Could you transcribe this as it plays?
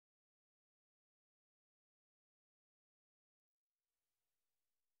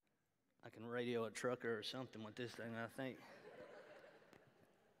can radio a trucker or something with this thing, I think.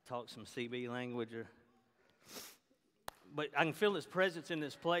 Talk some CB language. But I can feel His presence in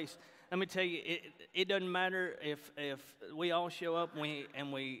this place. Let me tell you, it doesn't matter if we all show up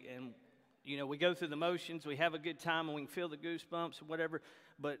and we go through the motions, we have a good time, and we can feel the goosebumps or whatever.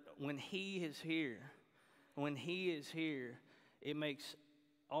 But when He is here, it makes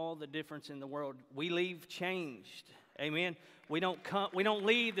all the difference in the world. We leave changed. Amen. We don't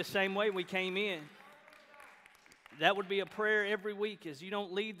leave the same way we came in. That would be a prayer every week, is you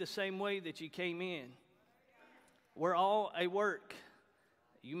don't leave the same way that you came in. We're all a work.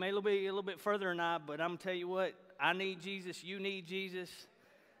 You may be a little bit further than I, but I'm going to tell you what, I need Jesus, you need Jesus.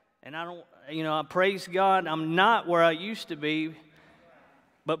 And I praise God, I'm not where I used to be,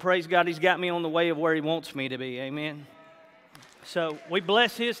 but praise God, He's got me on the way of where He wants me to be. Amen. So we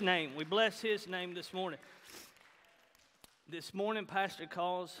bless His name. We bless His name this morning. This morning, Pastor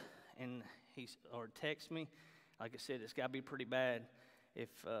calls or texts me. Like I said, it's got to be pretty bad if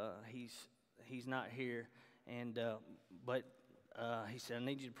he's not here. And but he said, I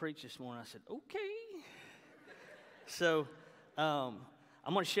need you to preach this morning. I said, okay. So I'm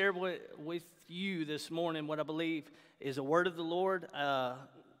going to share with you this morning what I believe is a word of the Lord. The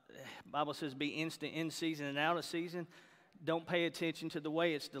Bible says, be instant in season and out of season. Don't pay attention to the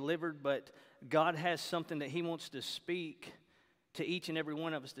way it's delivered, but God has something that He wants to speak to each and every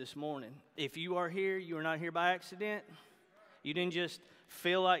one of us this morning. If you are here, you are not here by accident. You didn't just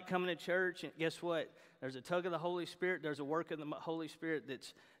feel like coming to church. And guess what? There's a tug of the Holy Spirit. There's a work of the Holy Spirit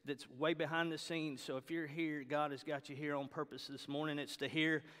that's way behind the scenes. So if you're here, God has got you here on purpose this morning. It's to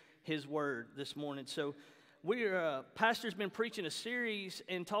hear His word this morning. So Pastor's been preaching a series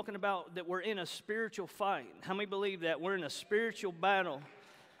and talking about that we're in a spiritual fight. How many believe that? We're in a spiritual battle.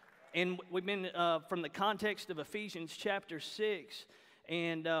 And we've been from the context of Ephesians chapter 6,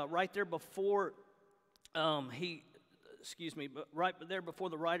 and right there before right there before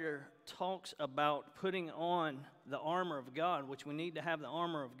the writer talks about putting on the armor of God, which we need to have the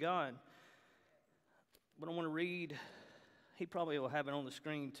armor of God. But I want to read, he probably will have it on the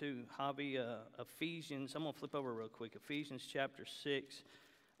screen too, Javi, Ephesians, I'm going to flip over real quick, Ephesians chapter 6.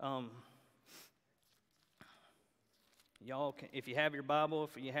 Y'all, if you have your Bible,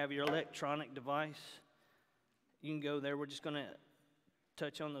 if you have your electronic device, you can go there. We're just going to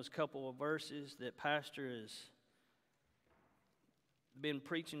touch on those couple of verses that Pastor has been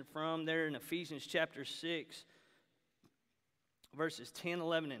preaching from there in Ephesians chapter 6, verses 10,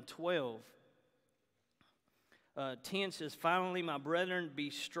 11, and 12. 10 says, finally, my brethren,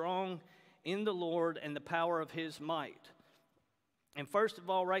 be strong in the Lord and the power of His might. And first of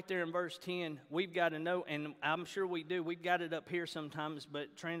all, right there in verse 10, we've got to know, and I'm sure we do, we've got it up here sometimes,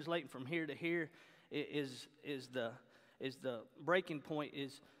 but translating from here to here is the breaking point.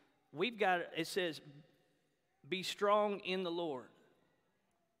 Is we've got, it says, be strong in the Lord.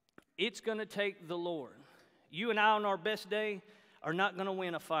 It's going to take the Lord. You and I on our best day are not going to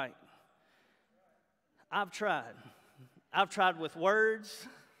win a fight. I've tried. I've tried with words.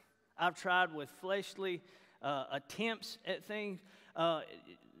 I've tried with fleshly attempts at things.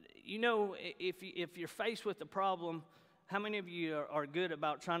 If you're faced with a problem, how many of you are good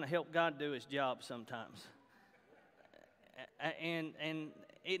about trying to help God do His job sometimes? And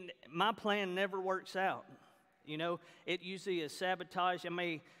my plan never works out. It usually is sabotage. I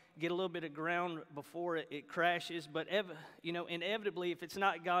may get a little bit of ground before it crashes, but inevitably, if it's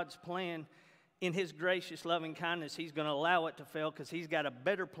not God's plan, in His gracious loving kindness, He's going to allow it to fail because He's got a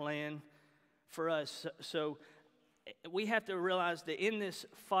better plan for us. So we have to realize that in this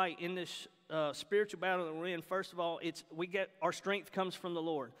fight, in this spiritual battle that we're in, first of all, our strength comes from the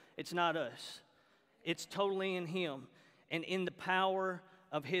Lord. It's not us. It's totally in Him and in the power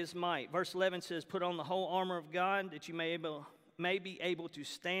of His might. Verse 11 says, put on the whole armor of God that you may be able to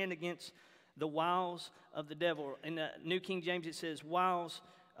stand against the wiles of the devil. In the New King James, it says wiles.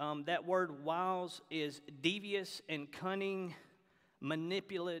 That word wiles is devious and cunning,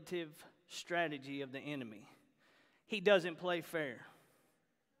 manipulative strategy of the enemy. He doesn't play fair,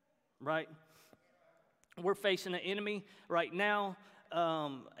 right? We're facing an enemy right now,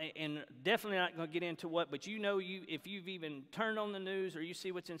 and definitely not going to get into what, but if you've even turned on the news or you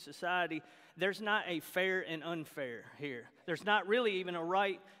see what's in society, there's not a fair and unfair here. There's not really even a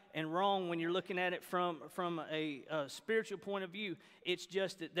right and wrong when you're looking at it from a spiritual point of view. It's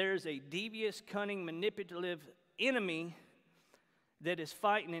just that there's a devious, cunning, manipulative enemy that is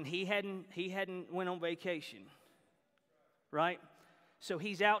fighting, and he hadn't went on vacation. Right? So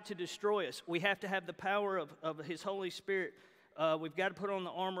he's out to destroy us. We have to have the power of His Holy Spirit we've got to put on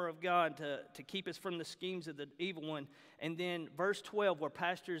the armor of God to keep us from the schemes of the evil one. And then verse 12, where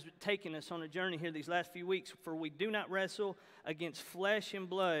Pastor's taking us on a journey here these last few weeks. For we do not wrestle against flesh and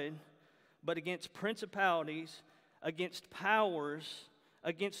blood, but against principalities, against powers,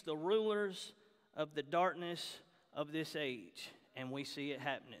 against the rulers of the darkness of this age. And we see it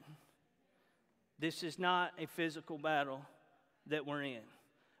happening. This is not a physical battle that we're in.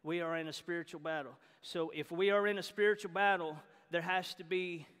 We are in a spiritual battle. So if we are in a spiritual battle, there has to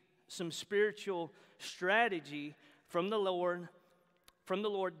be some spiritual strategy from the Lord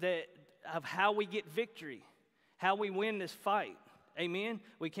that of how we get victory, how we win this fight. Amen.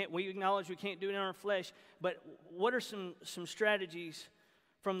 We acknowledge we can't do it in our flesh, but what are some strategies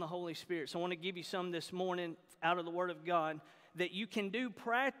from the Holy Spirit? So I want to give you some this morning out of the Word of God that you can do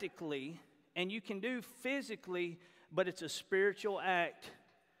practically and you can do physically, but it's a spiritual act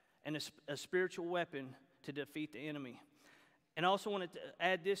and a spiritual weapon to defeat the enemy. And I also wanted to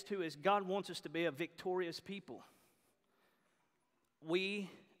add this too, is God wants us to be a victorious people. We,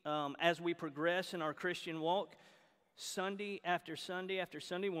 as we progress in our Christian walk, Sunday after Sunday after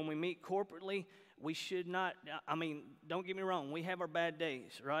Sunday, when we meet corporately, we should not, don't get me wrong, we have our bad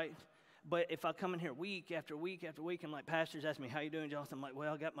days, right? But if I come in here week after week after week, I'm like, pastors ask me, how you doing, Jonathan? I'm like,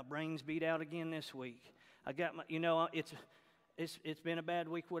 well, I got my brains beat out again this week. I got my, it's been a bad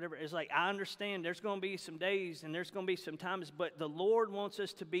week, whatever. It's like, I understand there's going to be some days and there's going to be some times, but the Lord wants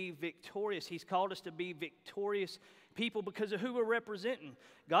us to be victorious. He's called us to be victorious people because of who we're representing.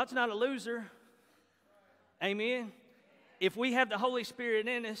 God's not a loser. Amen. If we have the Holy Spirit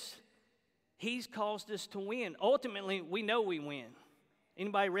in us, He's caused us to win. Ultimately, we know we win.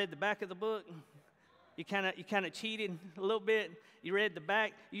 Anybody read the back of the book? You kind of cheated a little bit. You read the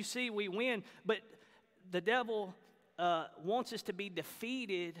back. You see we win. But the devil wants us to be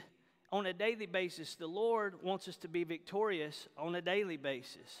defeated on a daily basis. The Lord wants us to be victorious on a daily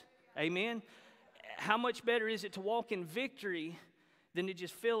basis. Amen? How much better is it to walk in victory than to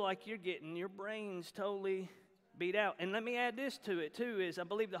just feel like you're getting your brains totally beat out? And let me add this to it too, is I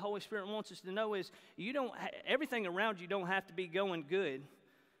believe the Holy Spirit wants us to know is everything around you don't have to be going good.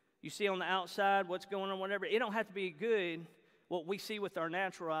 You see on the outside what's going on, whatever. It don't have to be good, what we see with our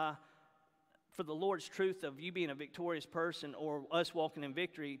natural eye, for the Lord's truth of you being a victorious person or us walking in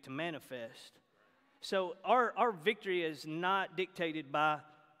victory to manifest. So our victory is not dictated by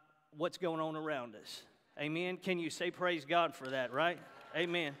what's going on around us. Amen? Can you say praise God for that, right?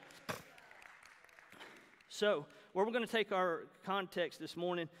 Amen. So where we're going to take our context this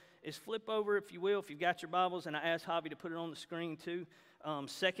morning is flip over, if you will, if you've got your Bibles, and I asked Javi to put it on the screen too. 2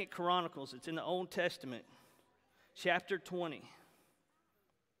 Chronicles, it's in the Old Testament, chapter 20.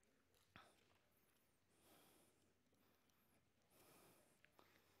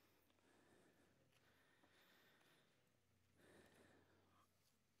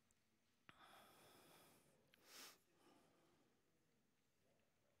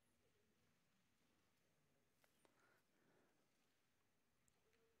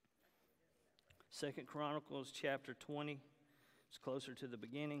 Second Chronicles chapter 20. It's closer to the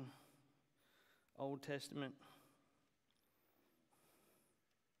beginning. Old Testament.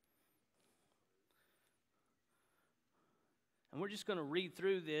 And we're just going to read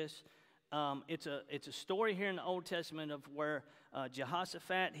through this. It's a story here in the Old Testament of where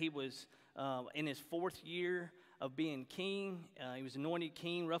Jehoshaphat, he was in his 4th year of being king. He was anointed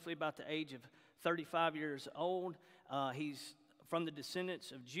king roughly about the age of 35 years old. He's from the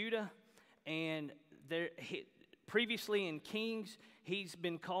descendants of Judah. And previously in Kings, he's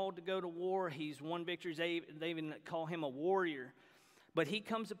been called to go to war. He's won victories. They even call him a warrior. But he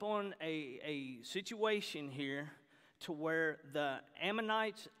comes upon a situation here to where the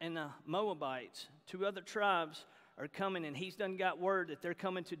Ammonites and the Moabites, 2 other tribes, are coming, and he's done got word that they're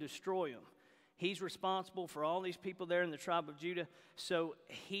coming to destroy them. He's responsible for all these people there in the tribe of Judah. So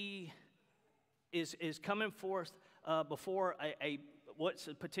he is coming forth before what's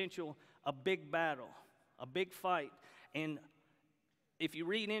a potential a big battle, a big fight. And if you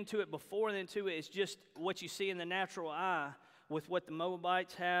read into it before and into it, it's just what you see in the natural eye with what the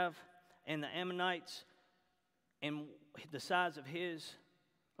Moabites have and the Ammonites and the size of his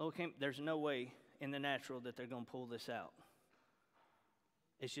little camp. There's no way in the natural that they're going to pull this out.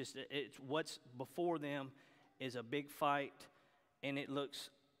 It's just, it's what's before them is a big fight, and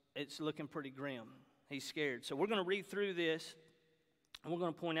it's looking pretty grim. He's scared. So we're going to read through this. And we're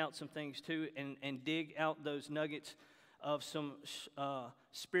going to point out some things too and dig out those nuggets of some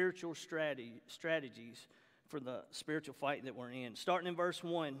spiritual strategies for the spiritual fight that we're in. Starting in verse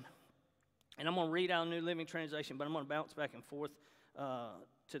 1, and I'm going to read out a New Living Translation, but I'm going to bounce back and forth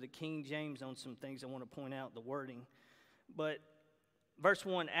to the King James on some things I want to point out, the wording. But verse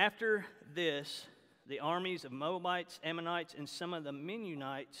 1, after this, the armies of Moabites, Ammonites, and some of the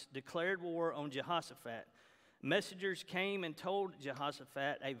Mennonites declared war on Jehoshaphat. Messengers came and told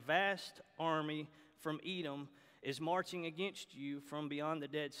Jehoshaphat, a vast army from Edom is marching against you from beyond the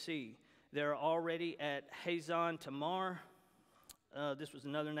Dead Sea. They are already at Hazon Tamar. This was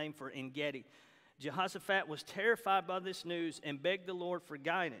another name for En-Gedi. Jehoshaphat was terrified by this news and begged the Lord for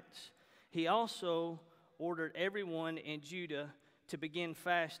guidance. He also ordered everyone in Judah to begin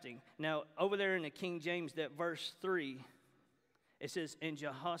fasting. Now, over there in the King James, that verse 3, it says, and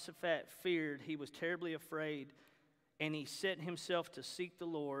Jehoshaphat feared, he was terribly afraid, and he set himself to seek the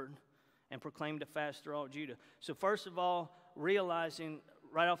Lord and proclaimed a fast through all Judah. So first of all, realizing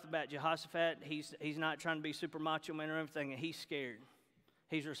right off the bat, Jehoshaphat, he's not trying to be super macho man or everything, and he's scared.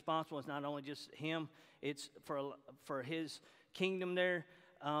 He's responsible. It's not only just him, it's for his kingdom there,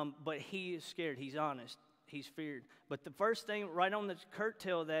 but he is scared. He's honest. He's feared. But the first thing right on the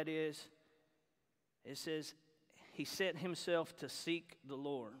curtail that is, it says, he set himself to seek the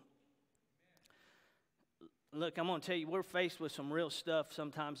Lord. Look, I'm going to tell you, we're faced with some real stuff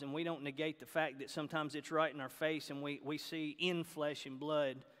sometimes, and we don't negate the fact that sometimes it's right in our face, and we see in flesh and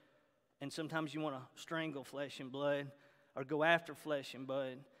blood, and sometimes you want to strangle flesh and blood or go after flesh and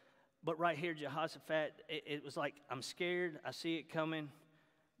blood. But right here, Jehoshaphat, it was like, I'm scared, I see it coming,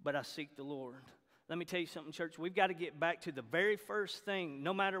 but I seek the Lord. Let me tell you something, church. We've got to get back to the very first thing,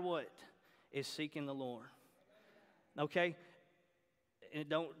 no matter what, is seeking the Lord. Okay? And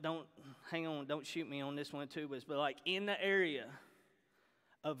don't hang on, don't shoot me on this one too, but like in the area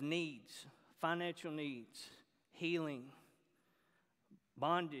of needs, financial needs, healing,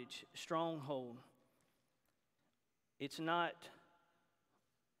 bondage, stronghold, it's not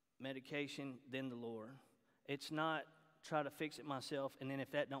medication, then the Lord. It's not try to fix it myself, and then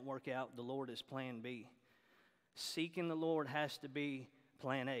if that don't work out, the Lord is plan B. Seeking the Lord has to be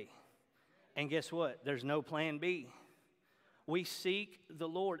plan A. And guess what? There's no plan B. We seek the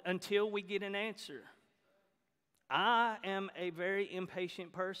Lord until we get an answer. I am a very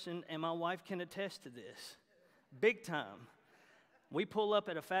impatient person, and my wife can attest to this. Big time. We pull up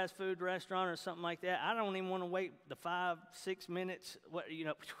at a fast food restaurant or something like that. I don't even want to wait the 5-6 minutes. What,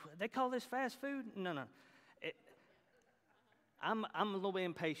 they call this fast food? No. I'm a little bit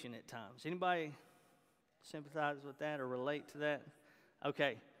impatient at times. Anybody sympathize with that or relate to that?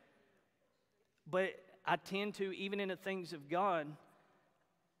 Okay. But I tend to, even in the things of God,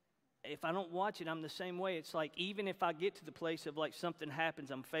 if I don't watch it, I'm the same way. It's like even if I get to the place of like something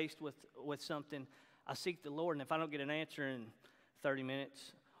happens, I'm faced with something, I seek the Lord, and if I don't get an answer in 30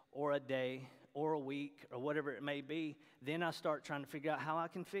 minutes or a day or a week or whatever it may be, then I start trying to figure out how I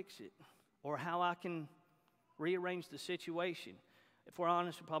can fix it or how I can rearrange the situation. If we're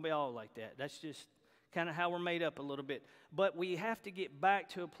honest, we're probably all like that. That's just kind of how we're made up a little bit. But we have to get back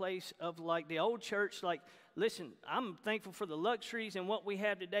to a place of like the old church, like, listen, I'm thankful for the luxuries and what we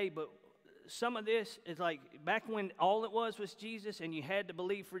have today, but some of this is like back when all it was Jesus, and you had to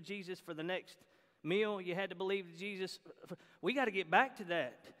believe for Jesus for the next meal, you had to believe Jesus. We got to get back to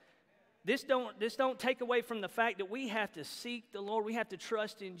that. This don't take away from the fact that we have to seek the Lord. We have to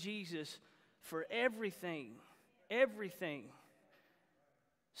trust in Jesus for everything. Everything.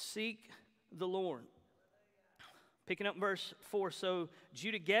 Seek the Lord. Picking up verse 4, so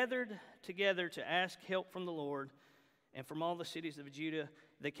Judah gathered together to ask help from the Lord, and from all the cities of Judah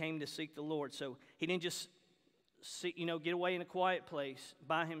they came to seek the Lord. So he didn't just get away in a quiet place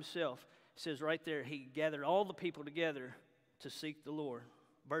by himself. It says right there, he gathered all the people together to seek the Lord.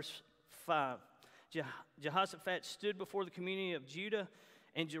 Verse 5, Jehoshaphat stood before the community of Judah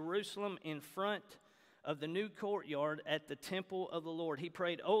and Jerusalem in front of the new courtyard at the temple of the Lord. He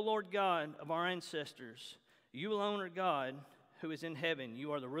prayed, O Lord God of our ancestors, you alone are God who is in heaven.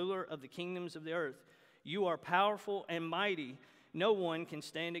 You are the ruler of the kingdoms of the earth. You are powerful and mighty. No one can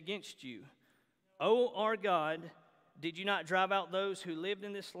stand against you. O our God, did you not drive out those who lived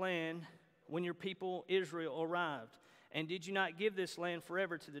in this land when your people Israel arrived? And did you not give this land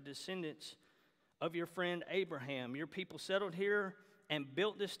forever to the descendants of your friend Abraham? Your people settled here and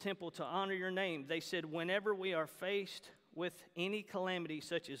built this temple to honor your name. They said, whenever we are faced with any calamity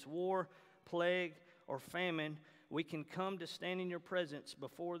such as war, plague, or famine, we can come to stand in your presence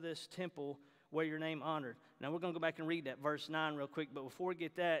before this temple where your name honored. Now we're going to go back and read that verse 9 real quick, but before we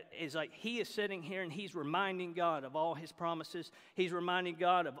get that, it's like he is sitting here and he's reminding God of all his promises. He's reminding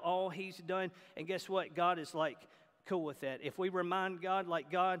God of all he's done, and guess what? God is like cool with that. If we remind God,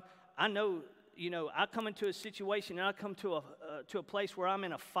 like, God, I know, I come into a situation and I come to a place where I'm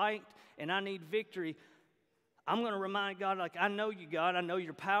in a fight and I need victory. I'm going to remind God, like, I know you, God. I know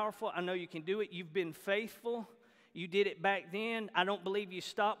you're powerful. I know you can do it. You've been faithful. You did it back then. I don't believe you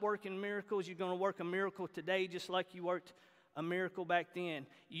stopped working miracles. You're going to work a miracle today just like you worked a miracle back then.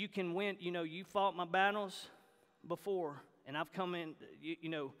 You can win. You know, you fought my battles before, and I've come in,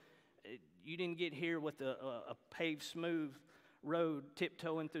 you didn't get here with a paved, smooth road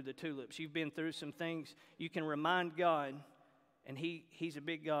tiptoeing through the tulips. You've been through some things. You can remind God, and He's a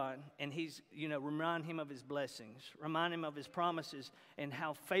big God, and remind Him of His blessings, remind Him of His promises and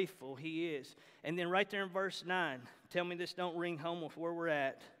how faithful He is. And then right there in verse 9, tell me this don't ring home with where we're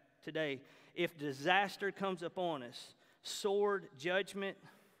at today. If disaster comes upon us, sword, judgment,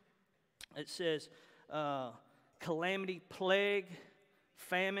 it says calamity, plague,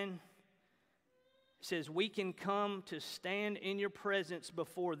 famine. It says we can come to stand in your presence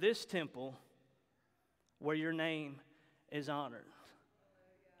before this temple where your name is honored.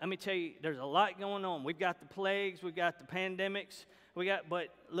 Let me tell you, there's a lot going on. We've got the plagues, we've got the pandemics, but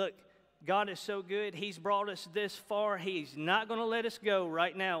look, God is so good. He's brought us this far. He's not going to let us go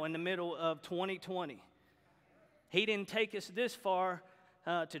right now in the middle of 2020. He didn't take us this far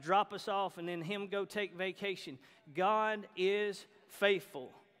to drop us off and then Him go take vacation. God is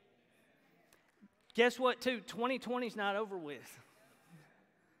faithful. Guess what, too? 2020 is not over with.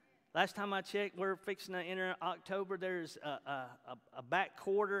 Last time I checked, we're fixing to enter October. There's a back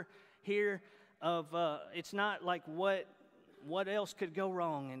quarter here of, it's not like what else could go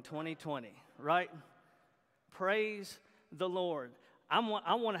wrong in 2020, right? Praise the Lord. I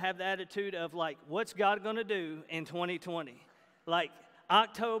want to have the attitude of like, what's God going to do in 2020? Like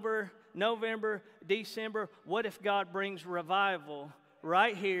October, November, December, what if God brings revival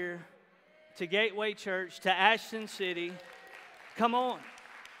right here to Gateway Church, to Ashton City? Come on.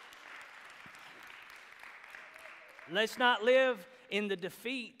 Let's not live in the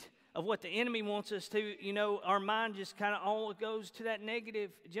defeat of what the enemy wants us to. Our mind just kind of all goes to that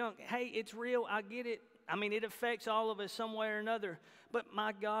negative junk. Hey, it's real. I get it. I mean, it affects all of us some way or another. But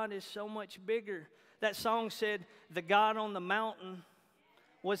my God is so much bigger. That song said, the God on the mountain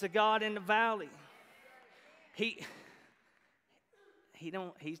was the God in the valley. He's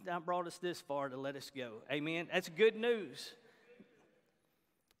not brought us this far to let us go. Amen. That's good news.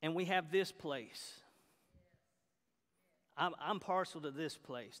 And we have this place. I'm partial to this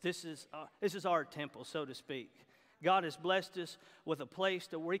place. This is our temple, so to speak. God has blessed us with a place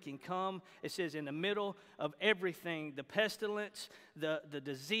to where we can come. It says in the middle of everything, the pestilence, the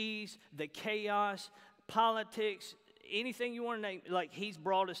disease, the chaos, politics, anything you want to name, like He's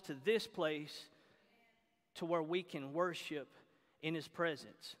brought us to this place to where we can worship in His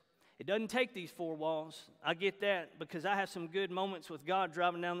presence. It doesn't take these four walls. I get that because I have some good moments with God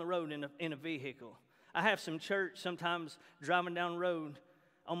driving down the road in a vehicle. I have some church sometimes driving down the road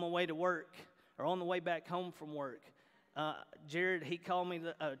on my way to work or on the way back home from work. Jared, he called me,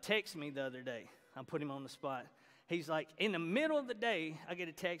 texted me the other day. I put him on the spot. He's like, in the middle of the day, I get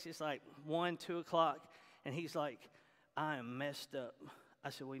a text. It's like 1, 2 o'clock. And he's like, I am messed up. I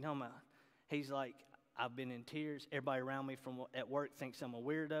said, what are you talking about? He's like, I've been in tears. Everybody around me at work thinks I'm a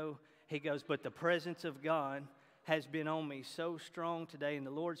weirdo. He goes, but the presence of God has been on me so strong today, and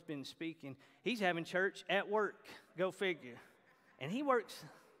the Lord's been speaking. He's having church at work. Go figure. And he works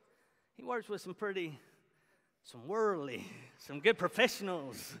with some worldly, some good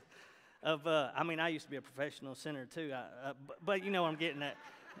professionals. I used to be a professional sinner too, but you know what I'm getting at.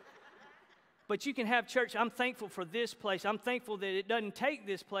 But you can have church. I'm thankful for this place. I'm thankful that it doesn't take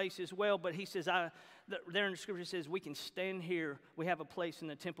this place as well, but he says, there in the scripture says we can stand here. We have a place in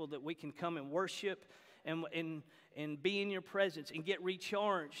the temple that we can come and worship and be in your presence and get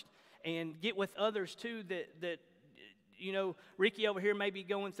recharged and get with others too that Ricky over here may be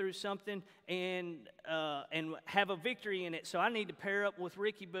going through something and have a victory in it. So I need to pair up with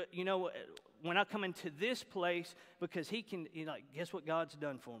Ricky, but when I come into this place, because he can, guess what God's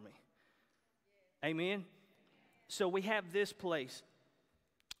done for me? Amen? So we have this place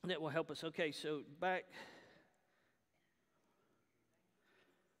that will help us. Okay, so back,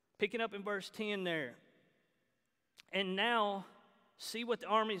 picking up in verse 10 there. And now, see what the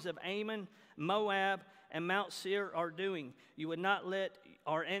armies of Ammon, Moab, and Mount Seir are doing. You would not let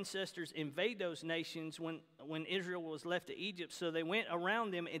our ancestors invade those nations when Israel was left to Egypt, so they went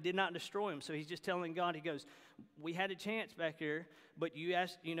around them and did not destroy them. So he's just telling God, he goes, we had a chance back here, but you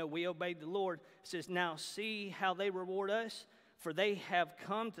asked, we obeyed the Lord. He says, now see how they reward us, for they have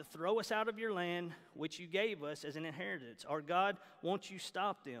come to throw us out of your land, which you gave us as an inheritance. Our God, won't you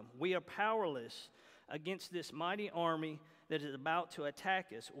stop them? We are powerless against this mighty army that is about to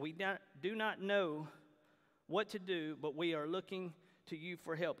attack us. We do not know what to do, but we are looking to you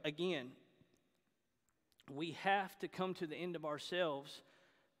for help. Again, we have to come to the end of ourselves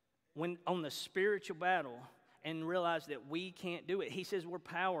when on the spiritual battle and realize that we can't do it. He says we're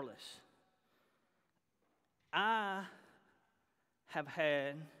powerless. I have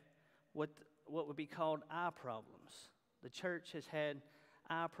had what would be called eye problems. The church has had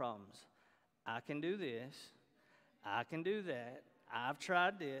eye problems. I can do this. I can do that. I've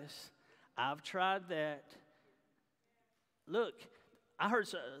tried this. I've tried that. Look, I heard,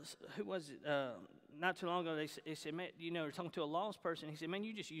 who was it, not too long ago, they said, man, you know, they're talking to a lost person. He said, man,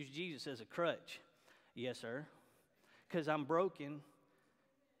 you just use Jesus as a crutch. Yes, sir. Because I'm broken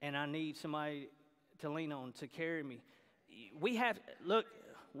and I need somebody to lean on to carry me. We have, look,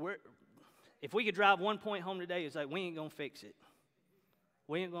 if we could drive one point home today, it's like we ain't going to fix it.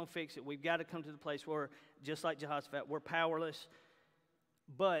 We ain't going to fix it. We've got to come to the place where, just like Jehoshaphat, we're powerless,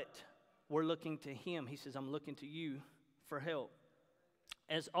 but we're looking to him. He says, I'm looking to you for help.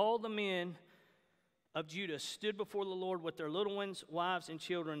 As all the men of Judah stood before the Lord with their little ones, wives, and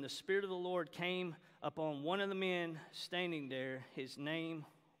children, the Spirit of the Lord came upon one of the men standing there. His name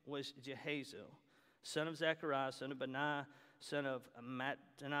was Jehaziel, son of Zechariah, son of Benaiah, son of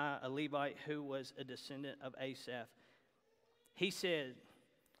Mattaniah, a Levite who was a descendant of Asaph. He said,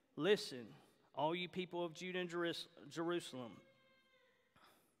 listen, all you people of Judah and Jerusalem.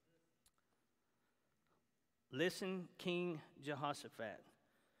 Listen, King Jehoshaphat.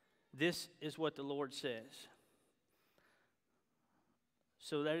 This is what the Lord says.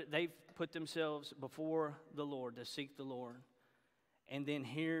 So they've put themselves before the Lord to seek the Lord. And then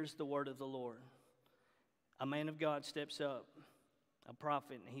here's the word of the Lord. A man of God steps up, a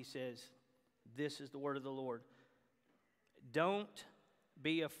prophet, and he says, this is the word of the Lord. Don't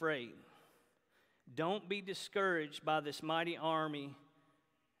be afraid. Don't be discouraged by this mighty army.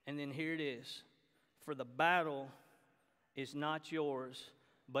 And then here it is. For the battle is not yours,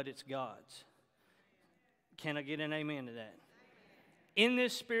 but it's God's. Can I get an amen to that? In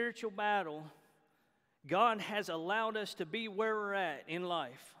this spiritual battle, God has allowed us to be where we're at in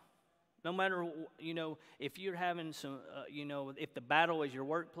life. No matter, you know, if you're having some, you know, if the battle is your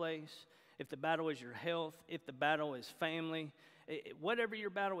workplace, if the battle is your health, if the battle is family, whatever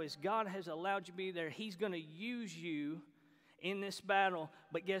your battle is, God has allowed you to be there. He's going to use you in this battle.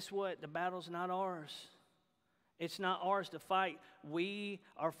 But guess what? The battle's not ours. It's not ours to fight. We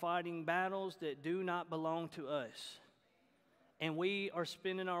are fighting battles that do not belong to us. And we are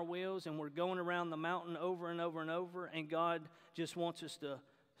spinning our wheels and we're going around the mountain over and over and over. And God just wants us to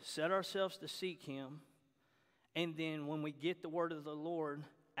set ourselves to seek Him. And then when we get the word of the Lord,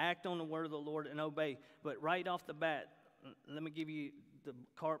 act on the word of the Lord and obey. But right off the bat, let me give you the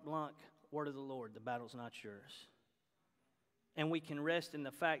carte blanche word of the Lord. The battle's not yours. And we can rest in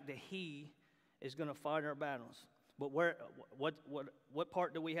the fact that He is going to fight our battles. But what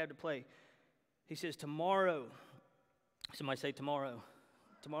part do we have to play? He says, tomorrow. Somebody say tomorrow.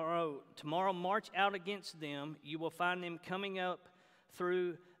 Tomorrow march out against them. You will find them coming up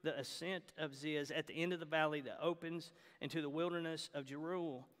through the ascent of Ziz at the end of the valley that opens into the wilderness of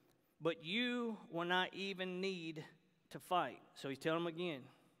Jeruel. But you will not even need to fight. So he's telling them again,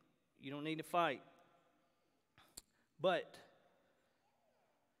 you don't need to fight. But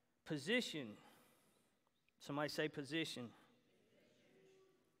position. Somebody say position.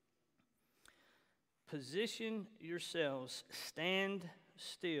 Position yourselves, stand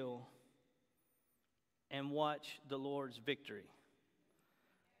still, and watch the Lord's victory.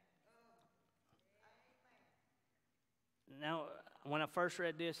 Now, when I first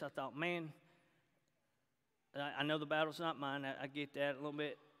read this, I thought, man, I know the battle's not mine. I get that a little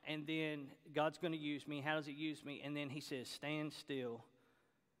bit. And then God's going to use me. How does He use me? And then He says, stand still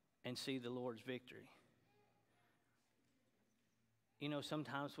and see the Lord's victory. You know,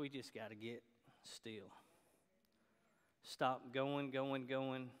 sometimes we just got to get still. Stop going.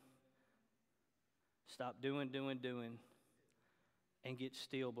 Stop doing, and get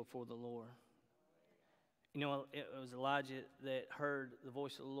still before the Lord. You know, it was Elijah that heard the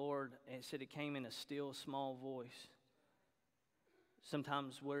voice of the Lord, and it said it came in a still, small voice.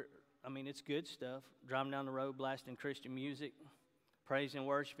 Sometimes it's good stuff. Driving down the road, blasting Christian music, praise and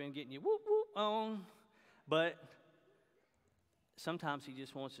worshiping, getting you whoop, whoop on. But sometimes He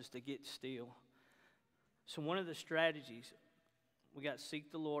just wants us to get still. So one of the strategies, we got to seek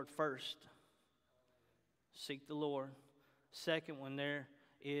the Lord first. Seek the Lord. Second one there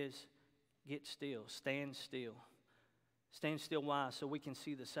is get still. Stand still. Stand still. Why? So we can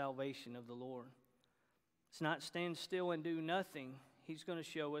see the salvation of the Lord. It's not stand still and do nothing. He's going to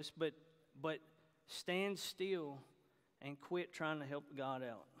show us. But stand still and quit trying to help God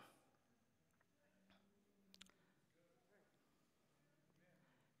out.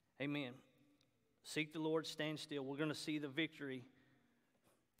 Amen. Seek the Lord, stand still. We're going to see the victory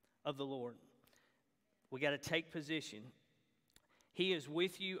of the Lord. We got to take position. He is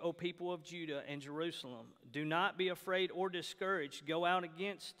with you, O people of Judah and Jerusalem. Do not be afraid or discouraged. Go out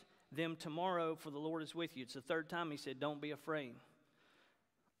against them tomorrow, for the Lord is with you. It's the third time he said, don't be afraid.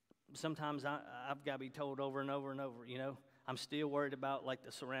 Sometimes I've got to be told over and over and over, you know. I'm still worried about like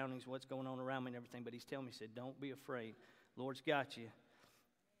the surroundings, what's going on around me and everything. But he's telling me, he said, don't be afraid. Lord's got you.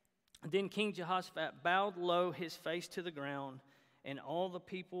 Then King Jehoshaphat bowed low his face to the ground, and all the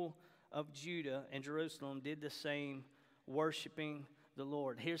people of Judah and Jerusalem did the same, worshiping the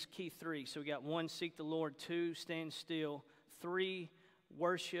Lord. Here's key 3. So we got 1, seek the Lord. 2, stand still. 3,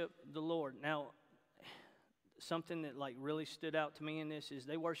 worship the Lord. Now, something that like really stood out to me in this is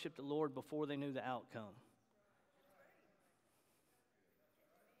they worshiped the Lord before they knew the outcome.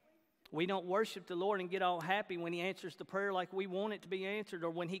 We don't worship the Lord and get all happy when he answers the prayer like we want it to be answered, or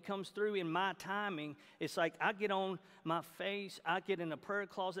when he comes through in my timing. It's like I get on my face, I get in a prayer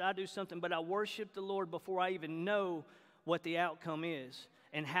closet, I do something, but I worship the Lord before I even know what the outcome is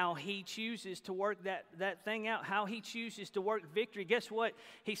and how he chooses to work that thing out, how he chooses to work victory. Guess what?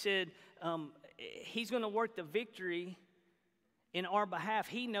 He said he's going to work the victory in our behalf.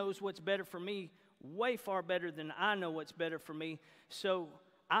 He knows what's better for me way far better than I know what's better for me. So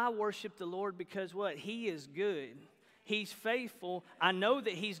I worship the Lord because what? He is good. He's faithful. I know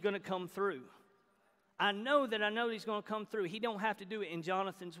that he's going to come through. I know he's going to come through. He don't have to do it in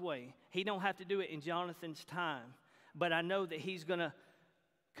Jonathan's way. He don't have to do it in Jonathan's time. But I know that he's going to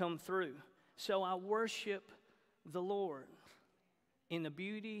come through. So I worship the Lord in the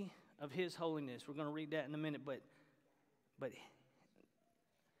beauty of his holiness. We're going to read that in a minute, but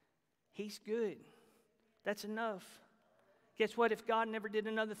he's good. That's enough. Guess what? If God never did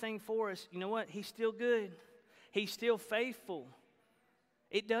another thing for us, you know what? He's still good. He's still faithful.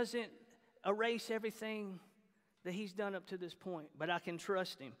 It doesn't erase everything that he's done up to this point, but I can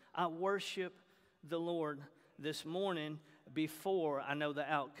trust him. I worship the Lord this morning before I know the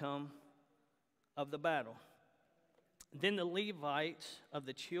outcome of the battle. Then the Levites of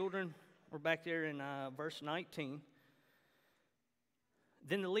the children, we're back there in verse 19.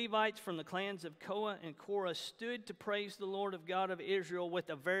 Then the Levites from the clans of Koah and Korah stood to praise the Lord of God of Israel with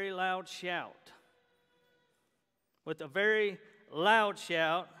a very loud shout. With a very loud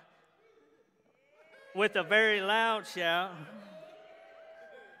shout. With a very loud shout.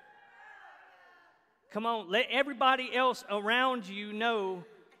 Come on, let everybody else around you know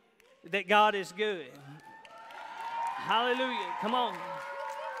that God is good. Hallelujah. Come on.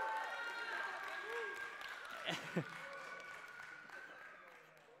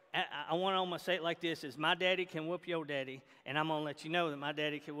 I want to say it like this, is my daddy can whoop your daddy, and I'm going to let you know that my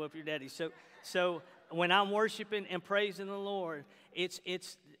daddy can whoop your daddy. So when I'm worshiping and praising the Lord,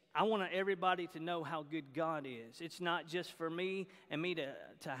 I want everybody to know how good God is. It's not just for me and me to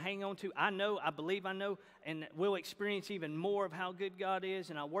hang on to. I believe I know, and we'll experience even more of how good God is,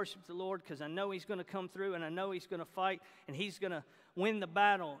 and I worship the Lord because I know he's going to come through, and I know he's going to fight, and he's going to win the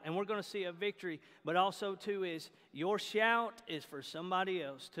battle, and we're going to see a victory. But also, too, is your shout is for somebody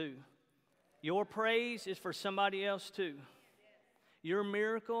else, too. Your praise is for somebody else, too. Your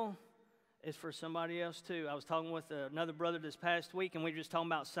miracle is for somebody else, too. I was talking with another brother this past week, and we were just talking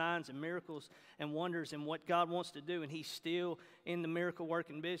about signs and miracles and wonders and what God wants to do, and he's still in the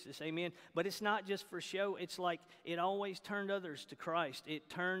miracle-working business, amen? But it's not just for show. It's like it always turned others to Christ. It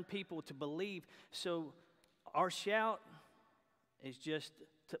turned people to believe. So our shout is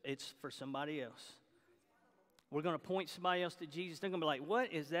it's for somebody else. We're going to point somebody else to Jesus. They're going to be like,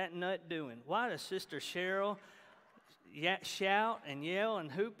 what is that nut doing? Why does Sister Cheryl shout and yell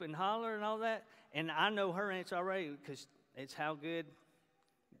and hoop and holler and all that? And I know her answer already because it's how good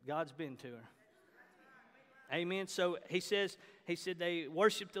God's been to her. Amen. So he said they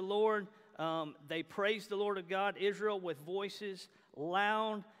worshiped the Lord. They praised the Lord of God, Israel, with voices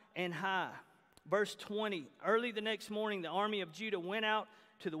loud and high. Verse 20, early the next morning, the army of Judah went out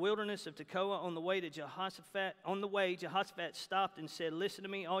to the wilderness of Tekoa. On the way, Jehoshaphat stopped and said, listen to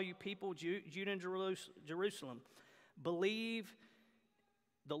me, all you people, Judah and Jerusalem. Believe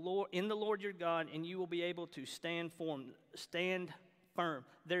in the Lord your God, and you will be able to stand firm.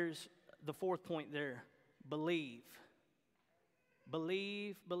 There's the fourth point there. Believe.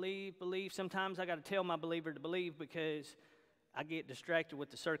 Believe, believe, believe. Sometimes I got to tell my believer to believe because I get distracted with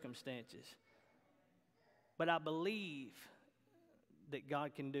the circumstances. But I believe that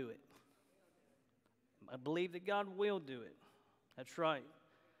God can do it. I believe that God will do it. That's right.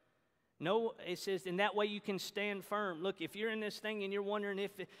 No, it says, in that way you can stand firm. Look, if you're in this thing and you're wondering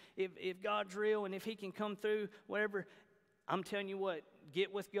if God's real and if he can come through, whatever, I'm telling you what,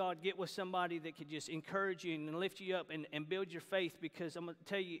 get with God, get with somebody that could just encourage you and lift you up and build your faith, because I'm going to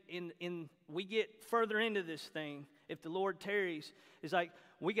tell you, we get further into this thing, if the Lord tarries, it's like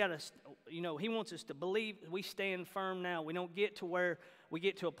we got to, He wants us to believe. We stand firm now. We don't get to where we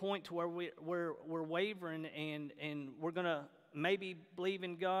get to a point to where we're wavering and we're going to maybe believe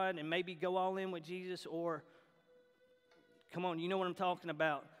in God and maybe go all in with Jesus, or, come on, you know what I'm talking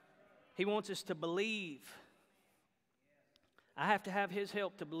about. He wants us to believe. I have to have His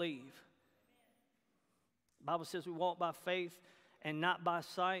help to believe. The Bible says we walk by faith and not by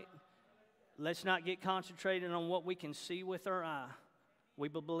sight. Let's not get concentrated on what we can see with our eye. We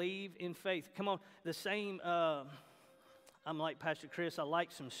believe in faith. Come on, the same, I'm like Pastor Chris, I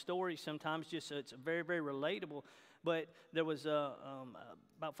like some stories sometimes just so it's very, very relatable. But there was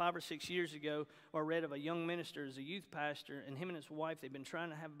about 5 or 6 years ago, where I read of a young minister as a youth pastor, and him and his wife, they've been trying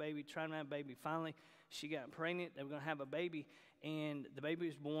to have a baby. Finally, she got pregnant. They were going to have a baby, and the baby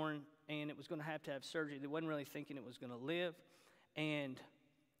was born, and it was going to have surgery. They wasn't really thinking it was going to live, and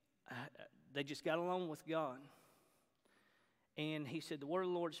they just got along with God. And he said, the word of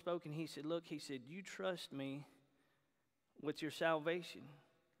the Lord spoke, and he said, look, he said, you trust me with your salvation.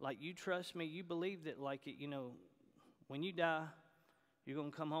 Like, you trust me, you believe that, like, when you die, you're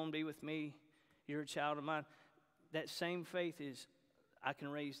going to come home and be with me. You're a child of mine. That same faith is, I can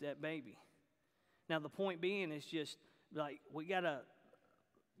raise that baby. Now, the point being is just, like, we got to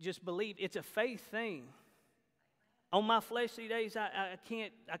just believe. It's a faith thing. On my fleshly days, I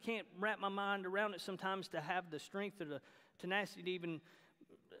can't wrap my mind around it sometimes to have the strength or the tenacity to even,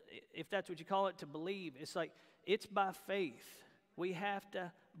 if that's what you call it, to believe. It's like, it's by faith. We have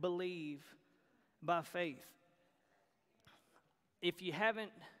to believe by faith. If you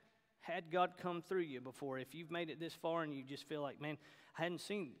haven't had God come through you before, if you've made it this far and you just feel like, man, I hadn't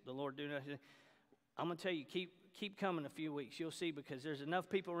seen the Lord do nothing, I'm going to tell you, keep coming a few weeks. You'll see, because there's enough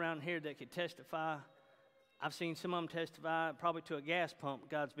people around here that could testify. I've seen some of them testify probably to a gas pump.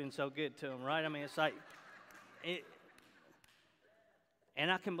 God's been so good to them, right? I mean, it's like,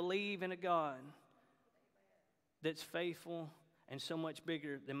 and I can believe in a God that's faithful and so much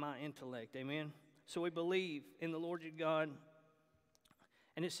bigger than my intellect. Amen? So we believe in the Lord your God.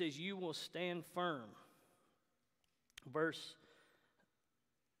 And it says, you will stand firm. Verse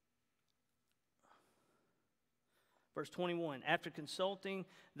 21. After consulting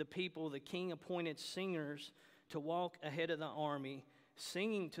the people, the king appointed singers to walk ahead of the army,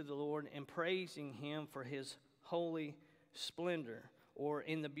 singing to the Lord and praising Him for His holy splendor, or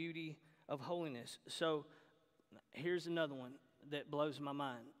in the beauty of holiness. So here's another one that blows my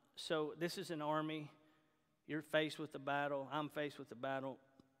mind. So this is an army. You're faced with a battle. I'm faced with a battle.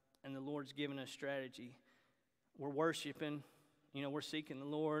 And the Lord's given us strategy. We're worshiping. We're seeking the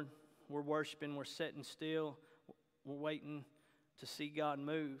Lord. We're worshiping. We're sitting still. We're waiting to see God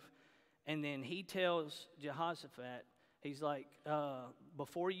move. And then He tells Jehoshaphat, He's like,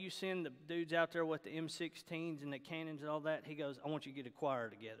 before you send the dudes out there with the M16s and the cannons and all that, He goes, I want you to get a choir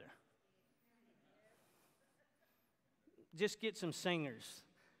together. Just get some singers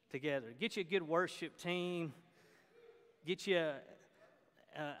together. Get you a good worship team. Get you a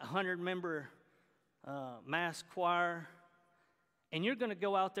 100-member mass choir. And you're going to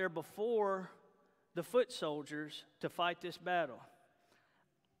go out there before the foot soldiers to fight this battle.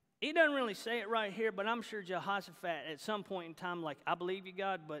 He doesn't really say it right here, but I'm sure Jehoshaphat at some point in time, like, I believe you,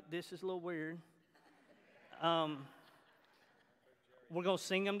 God, but this is a little weird. We're going to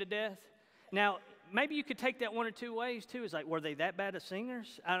sing them to death. Now, maybe you could take that one or two ways, too. It's like, were they that bad of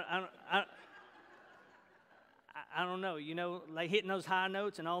singers? I don't know. Like hitting those high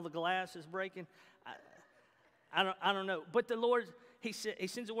notes and all the glass is breaking. I don't know. But the Lord, He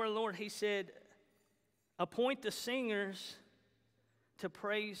sends the word of the Lord. He said, appoint the singers to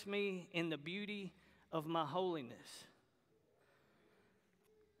praise me in the beauty of my holiness.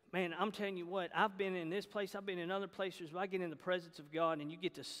 Man, I'm telling you what, I've been in this place, I've been in other places where I get in the presence of God and you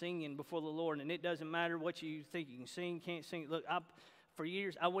get to singing before the Lord, and it doesn't matter what you think you can sing, can't sing. Look, for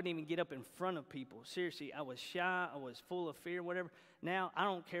years, I wouldn't even get up in front of people. Seriously, I was shy, I was full of fear, whatever. Now, I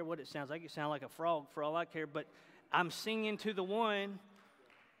don't care what it sounds like. It sounds like a frog for all I care, but I'm singing to the one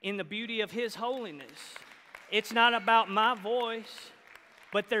in the beauty of His holiness. It's not about my voice,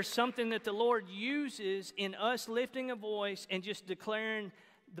 but there's something that the Lord uses in us lifting a voice and just declaring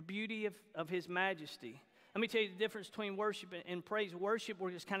the beauty of His majesty. Let me tell you the difference between worship and praise. Worship,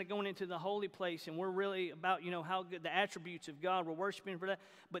 we're just kind of going into the holy place, and we're really about, how good the attributes of God. We're worshiping for that.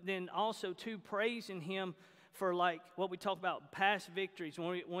 But then also, too, praising Him for, like, what we talk about, past victories.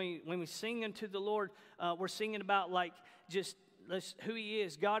 When we sing unto the Lord, we're singing about, like, just who He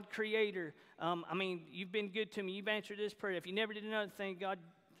is, God Creator. I mean, you've been good to me. You've answered this prayer. If you never did another thing, God,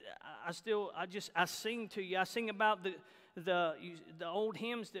 I sing to you. I sing about the old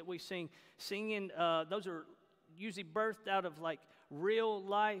hymns that we sing. Singing, those are usually birthed out of like real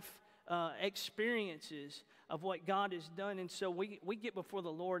life experiences of what God has done. And so we get before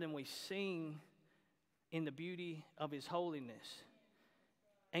the Lord and we sing in the beauty of His holiness.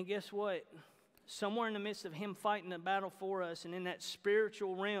 And guess what? Somewhere in the midst of Him fighting the battle for us, and in that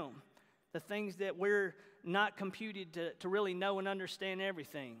spiritual realm, the things that we're not computed to really know and understand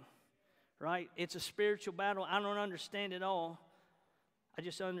everything, right? It's a spiritual battle. I don't understand it all. I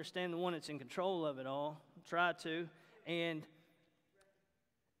just understand the one that's in control of it all. Try to. And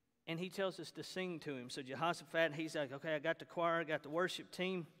He tells us to sing to Him. So Jehoshaphat, he's like, okay, I got the choir, I got the worship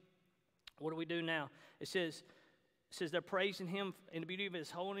team. What do we do now? It says they're praising Him in the beauty of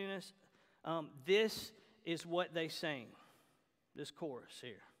His holiness. This is what they sang. This chorus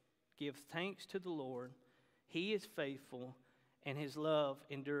here. Give thanks to the Lord. He is faithful, and His love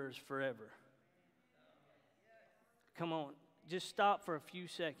endures forever. Come on. Just stop for a few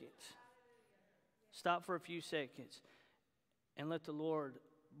seconds. Stop for a few seconds. And let the Lord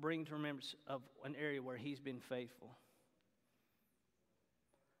bring to remembrance of an area where He's been faithful.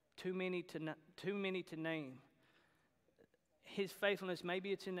 Too many to name. His faithfulness,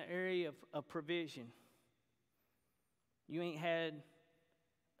 maybe it's in the area of provision. You ain't had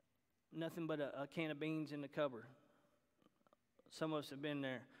nothing but a can of beans in the cupboard. Some of us have been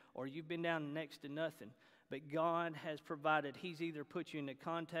there. Or you've been down next to nothing. But God has provided. He's either put you into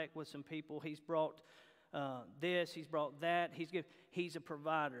contact with some people. He's brought this. He's brought that. He's a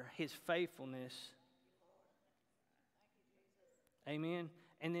provider. His faithfulness. Amen.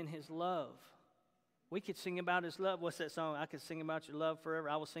 And then His love. We could sing about His love. What's that song? I could sing about your love forever.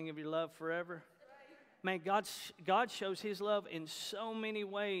 I will sing of your love forever. Man, God shows His love in so many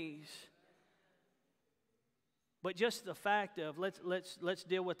ways. But just the fact of let's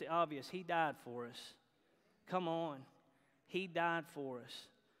deal with the obvious. He died for us. Come on. He died for us.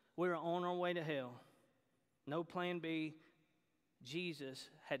 We're on our way to hell. No plan B. Jesus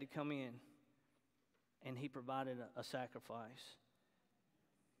had to come in, and He provided a sacrifice.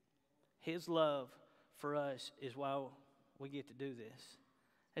 His love for us is why we get to do this.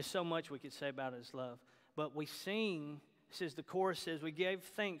 There's so much we could say about His love. But we sing, says the chorus says, we gave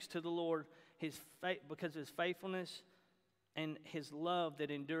thanks to the Lord because of His faithfulness and His love that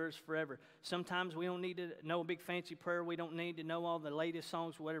endures forever. Sometimes we don't need to know a big fancy prayer. We don't need to know all the latest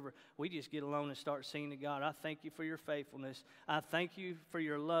songs, whatever. We just get alone and start singing to God. I thank You for Your faithfulness. I thank You for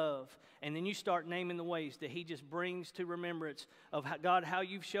Your love. And then you start naming the ways that He just brings to remembrance of God, how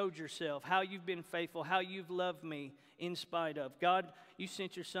You've showed Yourself, how You've been faithful, how You've loved me in spite of. God, You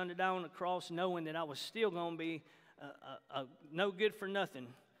sent Your Son to die on the cross knowing that I was still going to be no good for nothing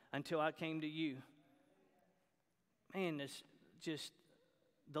until I came to You. Man, it's just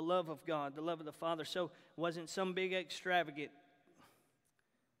the love of God, the love of the Father. So it wasn't some big extravagant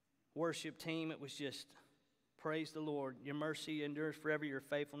worship team. It was just praise the Lord. Your mercy endures forever, Your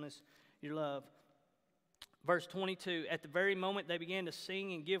faithfulness, Your love. Verse 22, at the very moment they began to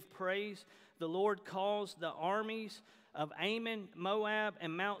sing and give praise, the Lord caused the armies of Ammon, Moab,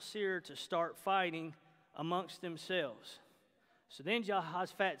 and Mount Seir to start fighting amongst themselves. So then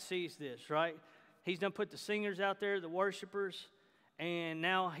Jehoshaphat sees this, right? He's done put the singers out there, the worshipers, and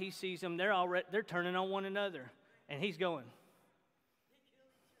now he sees them. They're turning on one another, and he's going.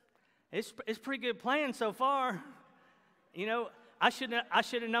 It's pretty good plan so far. You know, I should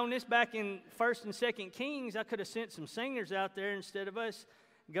have known this back in 1st and 2nd Kings. I could have sent some singers out there instead of us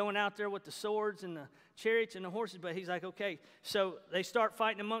going out there with the swords and the chariots and the horses. But he's like, okay. So they start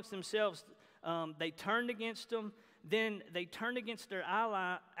fighting amongst themselves. They turned against them. Then they turned against their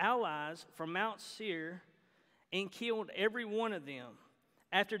allies from Mount Seir and killed every one of them.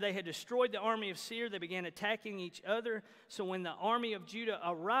 After they had destroyed the army of Seir, they began attacking each other. So when the army of Judah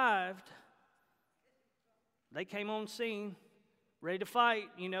arrived, they came on scene, ready to fight.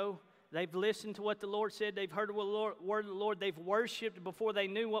 You know, they've listened to what the Lord said. They've heard the word of the Lord. They've worshiped before they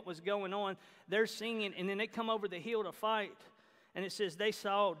knew what was going on. They're singing, and then they come over the hill to fight. And it says they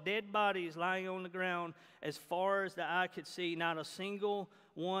saw dead bodies lying on the ground as far as the eye could see. Not a single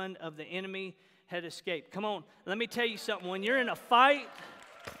one of the enemy had escaped. Come on, let me tell you something. When you're in a fight,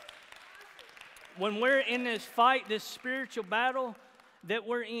 when we're in this fight, this spiritual battle that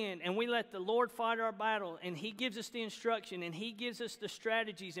we're in, and we let the Lord fight our battle, and He gives us the instruction, and He gives us the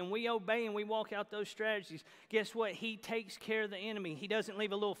strategies, and we obey and we walk out those strategies, guess what? He takes care of the enemy. He doesn't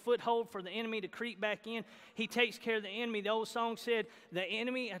leave a little foothold for the enemy to creep back in. He takes care of the enemy. The old song said, the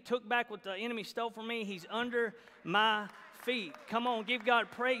enemy, I took back what the enemy stole from me. He's under my feet. Come on, give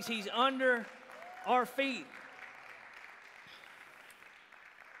God praise. He's under our feet.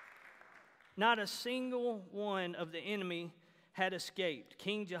 Not a single one of the enemy had escaped.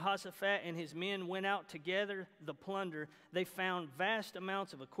 King Jehoshaphat and his men went out to gather the plunder. They found vast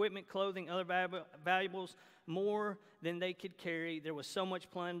amounts of equipment, clothing, other valuables, more than they could carry. There was so much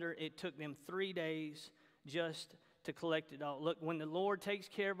plunder, it took them 3 days just to collect it all. Look, when the Lord takes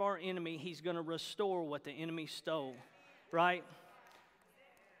care of our enemy, He's going to restore what the enemy stole, right?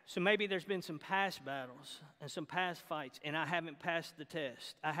 So maybe there's been some past battles and some past fights, and I haven't passed the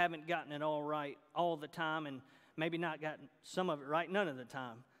test. I haven't gotten it all right all the time, and maybe not gotten some of it right none of the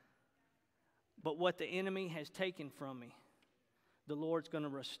time. But what the enemy has taken from me, the Lord's going to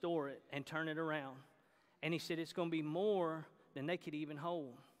restore it and turn it around. And He said it's going to be more than they could even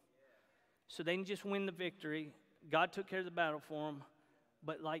hold. So they didn't just win the victory. God took care of the battle for them.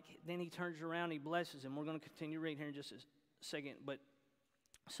 But then He turns around, He blesses them. We're going to continue reading here in just a second. But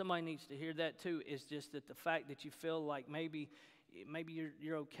somebody needs to hear that too, is just that the fact that you feel like maybe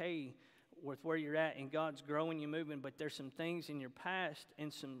you're okay with where you're at and God's growing you, moving, but there's some things in your past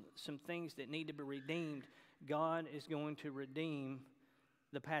and some things that need to be redeemed. God is going to redeem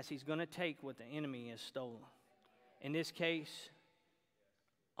the past. He's going to take what the enemy has stolen. In this case,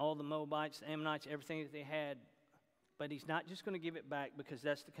 all the Moabites, the Ammonites, everything that they had, but He's not just going to give it back, because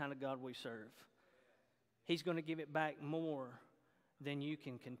that's the kind of God we serve. He's going to give it back more than you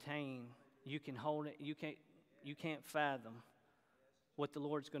can contain. You can hold it. You can't fathom what the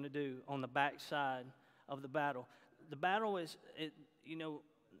Lord's going to do on the backside of the battle. The battle is,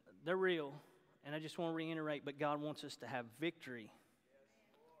 they're real, and I just want to reiterate, but God wants us to have victory.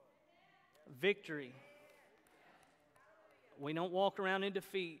 Victory. We don't walk around in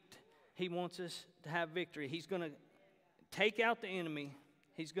defeat. He wants us to have victory. He's going to take out the enemy.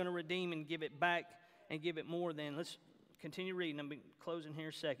 He's going to redeem and give it back and give it more than. Let's continue reading. I'm closing here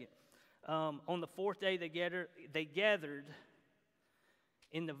a second. On the fourth day, they gathered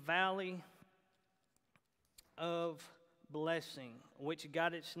in the valley of blessing, which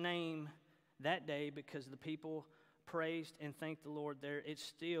got its name that day because the people praised and thanked the Lord there. It's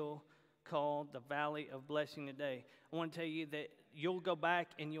still called the Valley of Blessing today. I want to tell you that you'll go back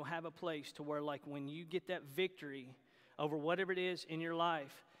and you'll have a place to where, like, when you get that victory over whatever it is in your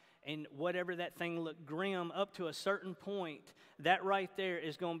life, and whatever that thing looked grim up to a certain point, that right there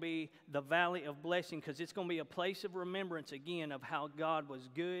is going to be the Valley of Blessing, because it's going to be a place of remembrance again of how God was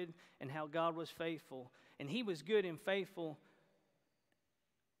good and how God was faithful. And He was good and faithful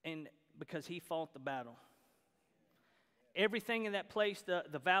and because He fought the battle. Everything in that place,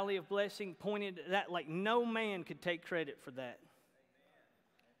 the Valley of Blessing, pointed to that. Like, no man could take credit for that.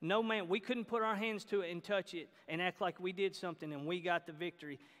 No man. We couldn't put our hands to it and touch it and act like we did something and we got the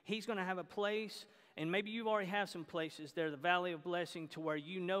victory. He's going to have a place, and maybe you already have some places there, the Valley of Blessing, to where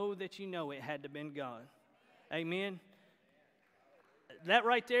you know that you know it had to have been God. Amen? That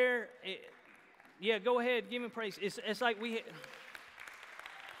right there, yeah, go ahead, give Him praise. It's like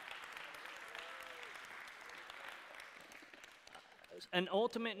an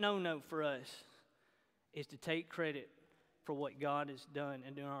ultimate no-no for us is to take credit for what God has done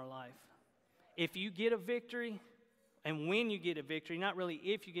and in our life. If you get a victory, and when you get a victory, not really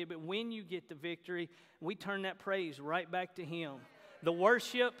if you get it, but when you get the victory, we turn that praise right back to Him. The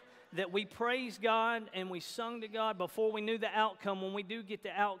worship that we praise God and we sung to God before we knew the outcome, when we do get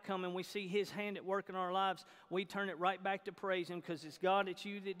the outcome and we see His hand at work in our lives, we turn it right back to praise Him, because it's God, it's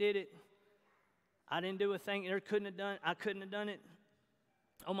you that did it. I didn't do a thing. I couldn't have done it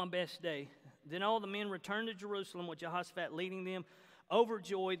on my best day. Then all the men returned to Jerusalem with Jehoshaphat leading them,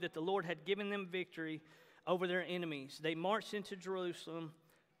 overjoyed that the Lord had given them victory over their enemies. They marched into Jerusalem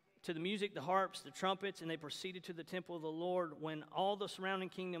to the music, the harps, the trumpets, and they proceeded to the temple of the Lord. When all the surrounding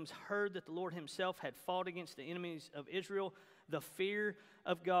kingdoms heard that the Lord Himself had fought against the enemies of Israel, the fear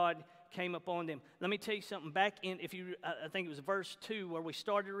of God came upon them. Let me tell you something. Back in, I think it was verse 2 where we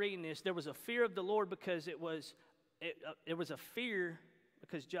started reading this, there was a fear of the Lord because it was a fear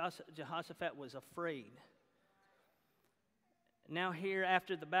because Jehoshaphat was afraid. Now here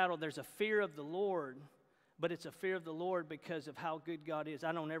after the battle, there's a fear of the Lord, but it's a fear of the Lord because of how good God is.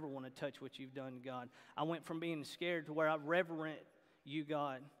 I don't ever want to touch what you've done, God. I went from being scared to where I reverent you,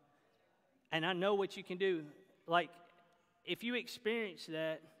 God. And I know what you can do. Like, if you experience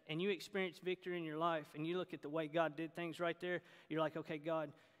that and you experience victory in your life and you look at the way God did things right there, you're like, okay,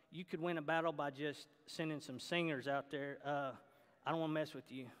 God, you could win a battle by just sending some singers out there. I don't want to mess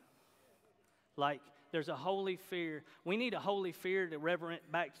with you. Like, there's a holy fear. We need a holy fear to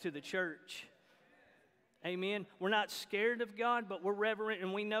reverent back to the church. Amen. We're not scared of God, but we're reverent,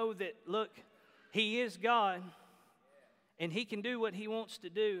 and we know that, look, He is God, And He can do what He wants to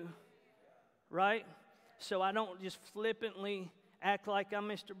do, right? So I don't just flippantly act like I'm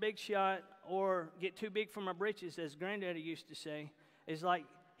Mr. Big Shot or get too big for my britches, as Granddaddy used to say. It's like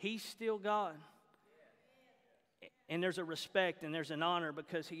He's still God. And there's a respect and there's an honor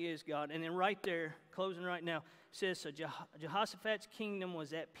because He is God. And then right there, closing right now, says, so Jehoshaphat's kingdom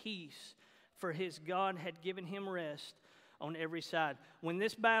was at peace, for his God had given him rest on every side. When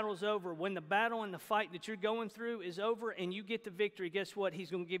this battle's over, when the battle and the fight that you're going through is over and you get the victory, guess what?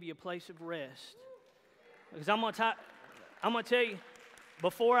 He's going to give you a place of rest. Because I'm going to tell you,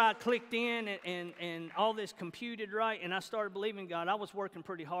 before I clicked in and all this computed right and I started believing God, I was working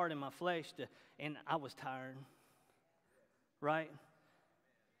pretty hard in my flesh and I was tired, right?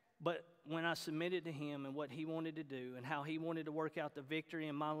 But when I submitted to Him and what He wanted to do and how He wanted to work out the victory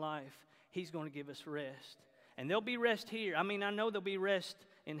in my life, He's going to give us rest. And there'll be rest here. I mean, I know there'll be rest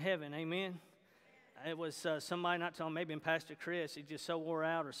in heaven. Amen? It was somebody not telling, maybe in Pastor Chris, he just so wore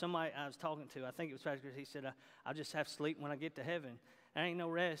out, or somebody I was talking to, I think it was Pastor Chris, he said, I'll just have sleep when I get to heaven. There ain't no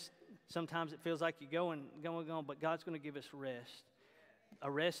rest. Sometimes it feels like you're going, but God's going to give us rest. A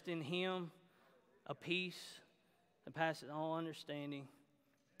rest in Him, a peace that passes all understanding.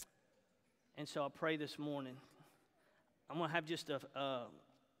 And so I pray this morning, I'm going to have just a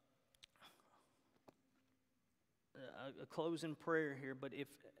closing prayer here, but if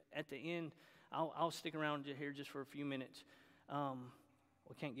at the end, I'll stick around here just for a few minutes.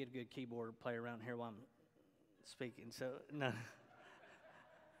 We can't get a good keyboard player around here while I'm speaking, so no.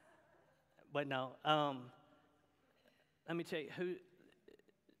 But no, let me tell you,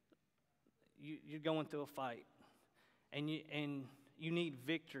 you're going through a fight, and you need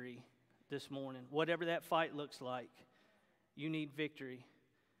victory this morning. Whatever that fight looks like, you need victory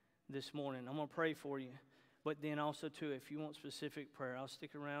this morning. I'm going to pray for you. But then also, too, if you want specific prayer, I'll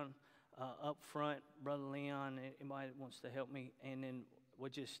stick around up front. Brother Leon, anybody that wants to help me. And then we're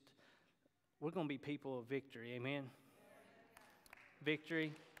going to be people of victory. Amen?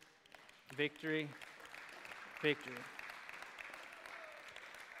 Victory, victory, victory.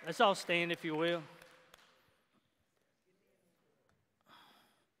 Let's all stand, if you will.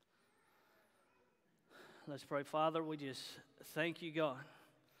 Let's pray. Father, we just thank you, God.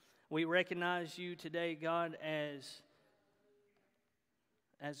 We recognize you today, God, as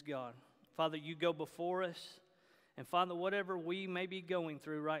God. Father, you go before us. And Father, whatever we may be going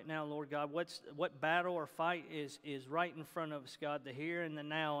through right now, Lord God, what battle or fight is right in front of us, God, the here and the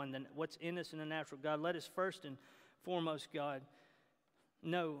now and what's in us in the natural, God, let us first and foremost, God,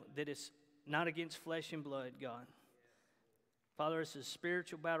 know that it's not against flesh and blood, God. Father, it's a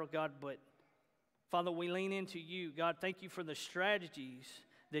spiritual battle, God, but Father, we lean into you. God, thank you for the strategies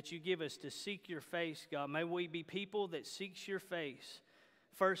that you give us to seek your face, God. May we be people that seeks your face.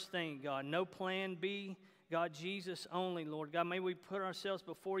 First thing, God, no plan B, God, Jesus only, Lord. God, may we put ourselves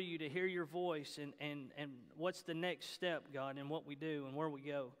before you to hear your voice and what's the next step, God, in what we do and where we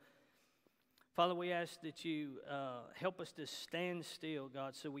go. Father, we ask that you help us to stand still,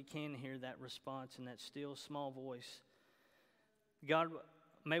 God, so we can hear that response and that still small voice. God,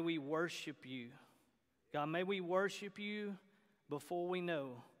 may we worship you. God, may we worship you before we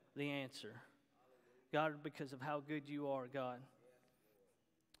know the answer. God, because of how good you are, God.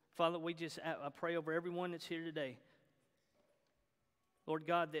 Father, I pray over everyone that's here today. Lord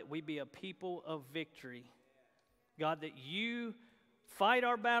God, that we be a people of victory. God, that you fight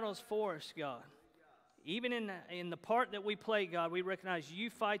our battles for us, God. Even in the part that we play, God, we recognize you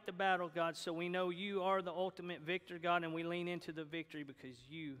fight the battle, God, so we know you are the ultimate victor, God, and we lean into the victory because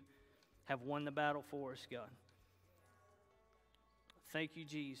you have won the battle for us, God. Thank you,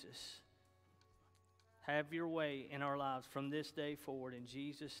 Jesus. Have your way in our lives from this day forward. In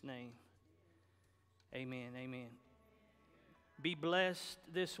Jesus' name, amen, amen. Be blessed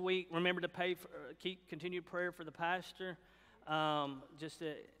this week. Remember to keep continued prayer for the pastor. I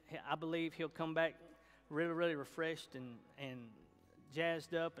believe he'll come back really, really refreshed and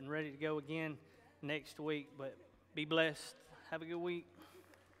jazzed up and ready to go again next week. But be blessed. Have a good week.